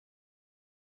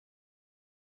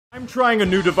I'm trying a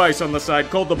new device on the side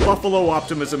called the Buffalo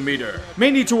Optimism meter.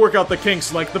 May need to work out the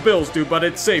kinks like the Bills do, but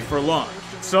it's safe for launch.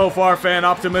 So far, fan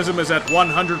optimism is at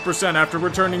 100% after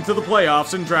returning to the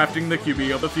playoffs and drafting the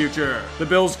QB of the future. The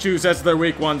Bills choose as their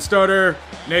Week 1 starter,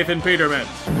 Nathan Peterman.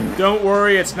 Don't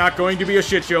worry, it's not going to be a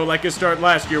shit show like his start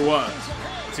last year was.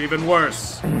 It's even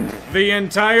worse. The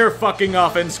entire fucking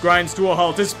offense grinds to a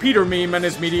halt as Peter Meme and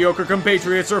his mediocre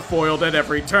compatriots are foiled at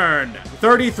every turn.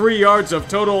 33 yards of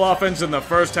total offense in the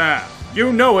first half.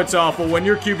 You know it's awful when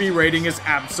your QB rating is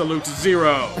absolute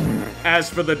 0. As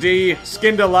for the D,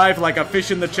 skinned alive like a fish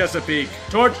in the Chesapeake,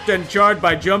 torched and charred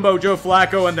by Jumbo Joe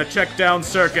Flacco and the check-down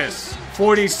circus.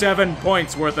 47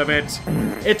 points worth of it.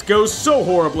 It goes so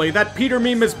horribly that Peter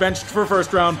Meme is benched for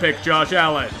first-round pick Josh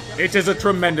Allen. It is a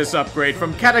tremendous upgrade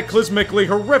from cataclysmically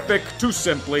horrific to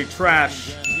simply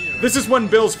trash. This is when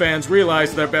Bills fans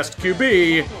realize their best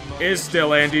QB is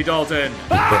still Andy Dalton.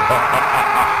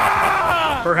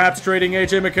 Perhaps trading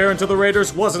A.J. McCarron to the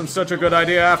Raiders wasn't such a good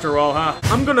idea after all, huh?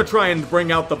 I'm gonna try and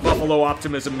bring out the Buffalo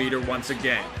Optimism meter once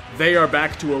again. They are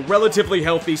back to a relatively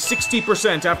healthy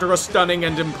 60% after a stunning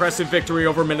and impressive victory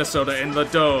over Minnesota in the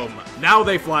Dome. Now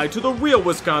they fly to the real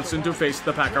Wisconsin to face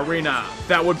the Pack Arena.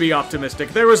 That would be optimistic.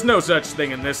 There is no such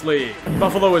thing in this league.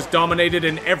 Buffalo is dominated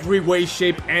in every way,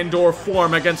 shape, and/or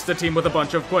form against a team with a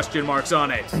bunch of question marks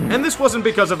on it. And this wasn't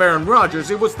because of Aaron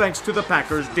Rodgers, it was thanks to the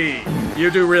Packers' D.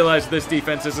 You do realize this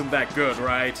defense isn't that good,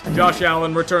 right? Josh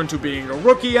Allen returned to being a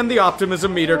rookie and the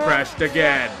optimism meter crashed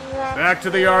again. Back to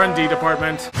the R&D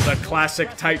department. The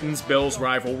classic Titans-Bills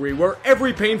rivalry, where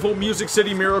every painful Music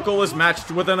City miracle is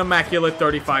matched with an immaculate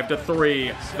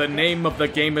 35-3. The name of the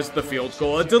game is the field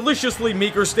goal, a deliciously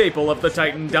meager staple of the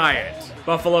Titan diet.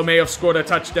 Buffalo may have scored a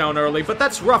touchdown early, but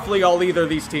that's roughly all either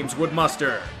these teams would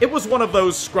muster. It was one of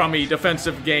those scrummy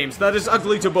defensive games that is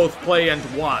ugly to both play and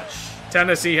watch.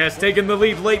 Tennessee has taken the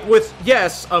lead late with,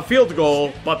 yes, a field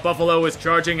goal, but Buffalo is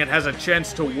charging and has a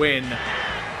chance to win.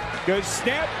 Good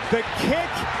snap, the kick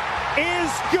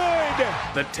is good!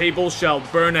 The table shall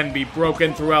burn and be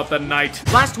broken throughout the night.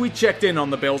 Last we checked in on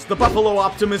the Bills, the Buffalo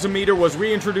Optimism meter was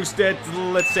reintroduced at,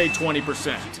 let's say,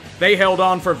 20%. They held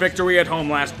on for victory at home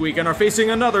last week and are facing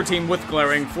another team with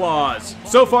glaring flaws.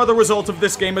 So far, the result of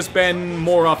this game has been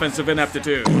more offensive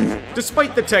ineptitude.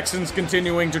 Despite the Texans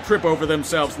continuing to trip over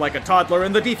themselves like a toddler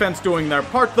and the defense doing their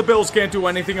part, the Bills can't do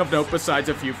anything of note besides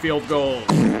a few field goals.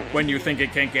 When you think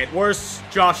it can't get worse,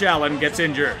 Josh Allen gets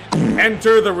injured.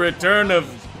 Enter the return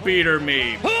of Peter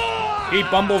Meme. He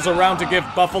bumbles around to give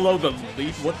Buffalo the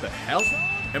lead. What the hell?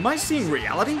 Am I seeing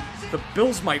reality? The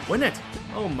Bills might win it.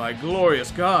 Oh my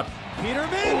glorious God. Peter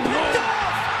Meme picked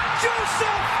off! Joseph!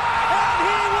 And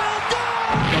he will go!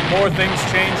 The more things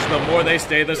change, the more they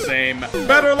stay the same.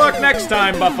 Better luck next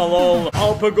time, Buffalo.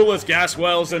 All Pagula's gas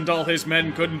wells and all his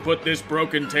men couldn't put this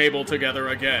broken table together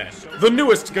again. The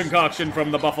newest concoction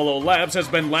from the Buffalo Labs has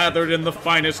been lathered in the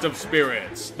finest of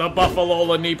spirits. The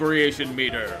Buffalol Inebriation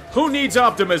meter. Who needs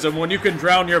optimism when you can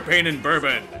drown your pain in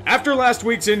bourbon? After last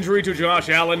week's injury to Josh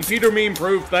Allen, Peter Meme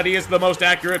proved that he is the most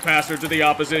accurate passer to the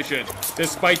opposition.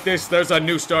 Despite this, there's a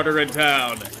new starter in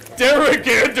town. Derek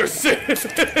Anderson!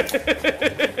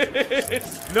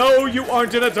 No, you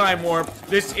aren't in a time warp.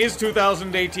 This is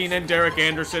 2018 and Derek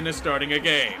Anderson is starting a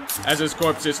game. As his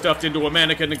corpse is stuffed into a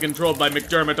mannequin and controlled by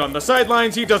McDermott on the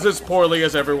sidelines, he does as poorly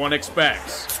as everyone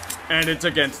expects. And it's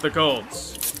against the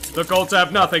Colts. The Colts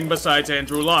have nothing besides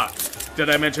Andrew Luck. Did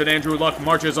I mention Andrew Luck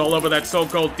marches all over that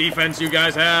so-called defense you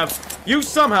guys have? You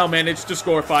somehow managed to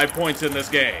score 5 points in this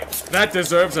game. That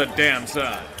deserves a damn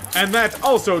son. And that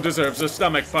also deserves a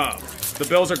stomach pump. The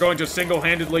Bills are going to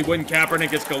single-handedly win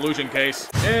Kaepernick's collusion case.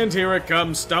 And here it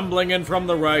comes, stumbling in from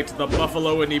the right, the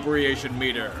Buffalo Inebriation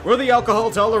meter, where the alcohol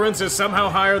tolerance is somehow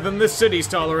higher than this city's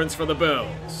tolerance for the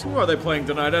Bills. Who are they playing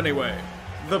tonight anyway?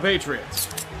 The Patriots.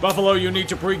 Buffalo, you need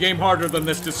to pregame harder than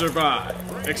this to survive.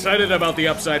 Excited about the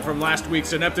upside from last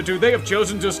week's ineptitude, they have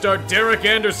chosen to start Derek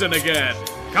Anderson again.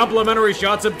 Complimentary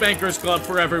shots at Bankers Club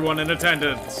for everyone in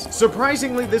attendance.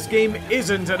 Surprisingly, this game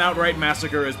isn't an outright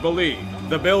massacre as believed.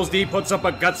 The Bills D puts up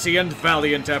a gutsy and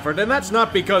valiant effort, and that's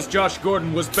not because Josh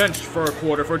Gordon was benched for a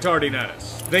quarter for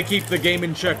tardiness. They keep the game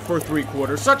in check for 3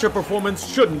 quarters. Such a performance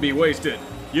shouldn't be wasted.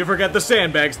 You forget the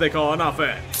sandbags they call an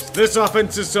offense. This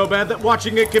offense is so bad that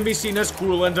watching it can be seen as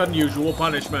cruel and unusual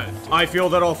punishment. I feel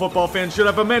that all football fans should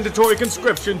have a mandatory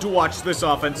conscription to watch this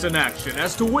offense in action,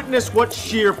 as to witness what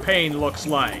sheer pain looks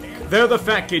like. They're the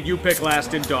fat kid you pick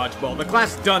last in dodgeball, the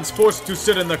class dunce forced to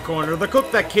sit in the corner, the cook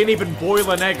that can't even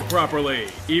boil an egg properly.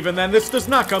 Even then, this does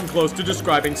not come close to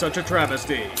describing such a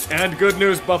travesty. And good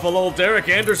news, Buffalo, Derek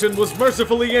Anderson was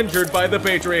mercifully injured by the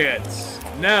Patriots.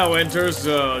 Now enters,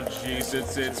 oh jeez,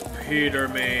 it's Peter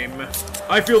Meme.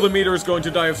 I feel the meter is going to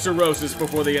die of cirrhosis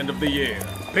before the end of the year.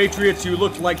 Patriots, you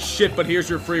looked like shit, but here's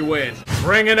your free win.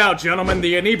 Bring it out, gentlemen.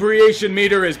 The inebriation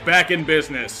meter is back in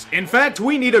business. In fact,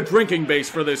 we need a drinking base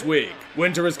for this week.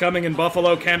 Winter is coming and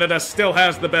Buffalo, Canada still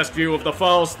has the best view of the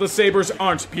falls. The Sabres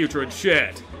aren't putrid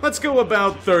shit. Let's go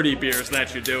about 30 beers, that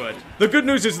should do it. The good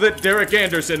news is that Derek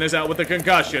Anderson is out with a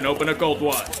concussion, open a cold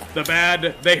one. The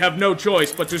bad, they have no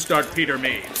choice but to start Peter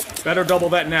Meme. Better double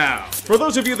that now. For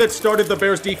those of you that started the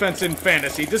Bears defense in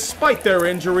fantasy, despite their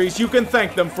injuries, you can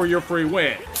thank them for your free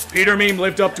win. Peter Meme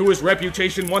lived up to his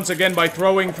reputation once again by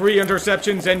throwing 3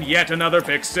 interceptions and yet another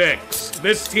pick 6.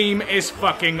 This team is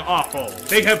fucking awful.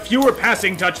 They have fewer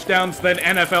passing touchdowns than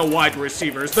NFL wide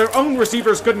receivers. Their own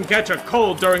receivers couldn't catch a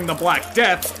cold during the Black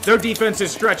Death. Their defense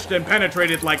is stretched and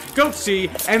penetrated like goatsy,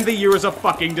 and the year is a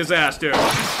fucking disaster.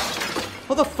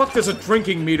 How the fuck does a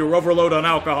drinking meter overload on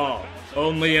alcohol?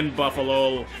 Only in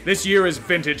Buffalol. This year is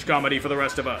vintage comedy for the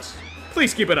rest of us.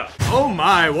 Please keep it up. Oh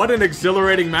my, what an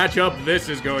exhilarating matchup this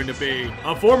is going to be.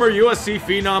 A former USC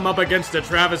phenom up against a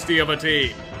travesty of a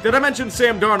team. Did I mention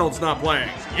Sam Darnold's not playing?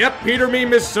 Yep, Peter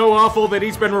Meme is so awful that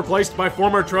he's been replaced by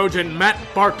former Trojan Matt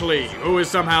Barkley, who is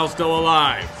somehow still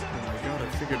alive. Oh my god, I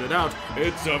figured it out.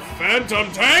 It's a Phantom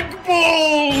Tank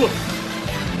Bull!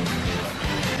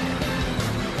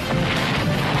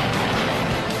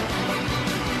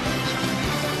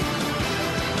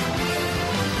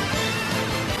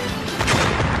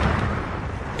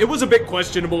 It was a bit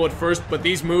questionable at first, but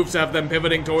these moves have them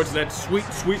pivoting towards that sweet,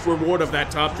 sweet reward of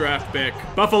that top draft pick.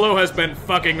 Buffalo has been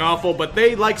fucking awful, but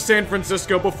they, like San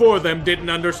Francisco before them, didn't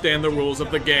understand the rules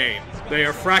of the game. They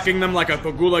are fracking them like a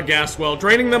Pagula gas well,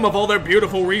 draining them of all their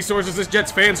beautiful resources as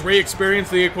Jets fans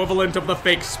re-experience the equivalent of the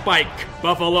fake spike.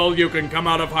 Buffalo, you can come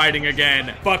out of hiding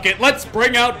again. Fuck it, let's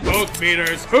bring out both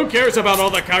meters. Who cares about all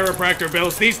the chiropractor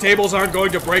bills? These tables aren't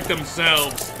going to break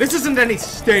themselves. This isn't any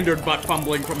standard butt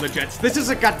fumbling from the Jets. This is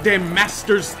a goddamn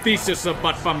master's thesis of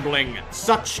butt fumbling.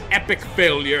 Such epic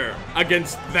failure.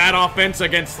 Against that offense,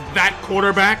 against that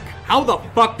quarterback? How the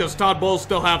fuck does Todd Bowles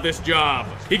still have this job?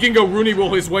 He can go Rooney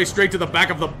roll his way straight to the back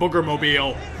of the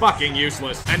Boogermobile. Fucking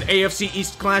useless. An AFC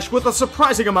East clash with a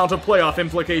surprising amount of playoff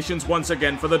implications once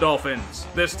again for the Dolphins.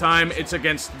 This time, it's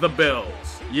against the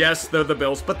Bills. Yes, they're the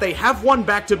Bills, but they have won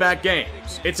back-to-back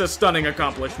games. It's a stunning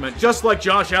accomplishment, just like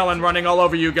Josh Allen running all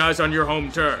over you guys on your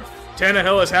home turf.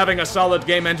 Tannehill is having a solid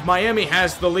game and Miami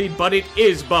has the lead, but it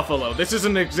is Buffalo. This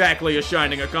isn't exactly a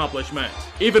shining accomplishment.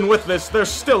 Even with this, they're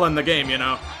still in the game, you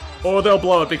know. Or they'll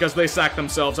blow it because they sack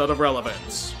themselves out of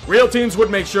relevance. Real teams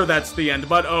would make sure that's the end,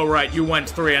 but oh right, you went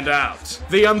 3 and out.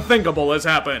 The unthinkable has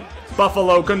happened.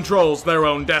 Buffalo controls their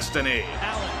own destiny.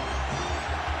 Allen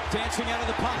dancing out of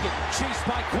the pocket, chased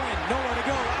by Quinn, nowhere to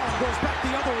go. Allen goes back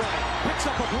the other way, picks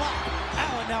up a block.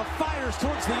 Allen now fires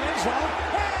towards the end zone,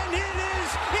 and it is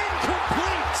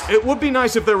incomplete! It would be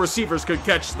nice if their receivers could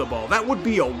catch the ball. That would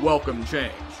be a welcome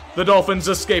change. The Dolphins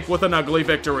escape with an ugly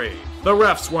victory. The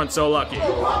refs weren't so lucky.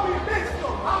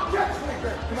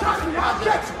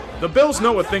 The Bills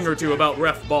know a thing or two about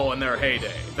ref ball in their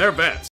heyday. They're vets.